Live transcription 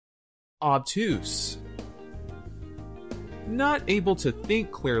Obtuse. Not able to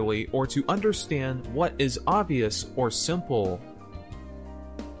think clearly or to understand what is obvious or simple.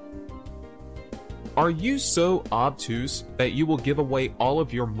 Are you so obtuse that you will give away all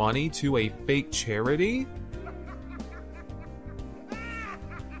of your money to a fake charity?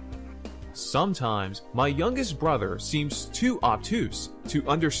 Sometimes my youngest brother seems too obtuse to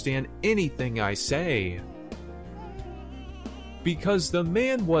understand anything I say. Because the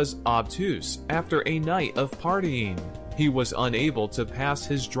man was obtuse after a night of partying, he was unable to pass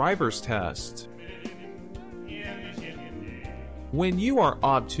his driver's test. When you are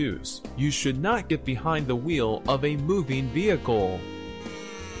obtuse, you should not get behind the wheel of a moving vehicle.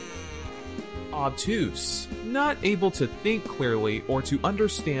 Obtuse. Not able to think clearly or to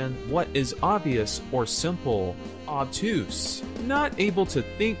understand what is obvious or simple. Obtuse. Not able to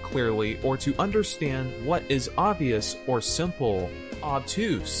think clearly or to understand what is obvious or simple.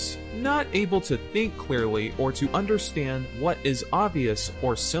 Obtuse. Not able to think clearly or to understand what is obvious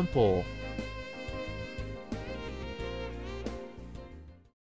or simple.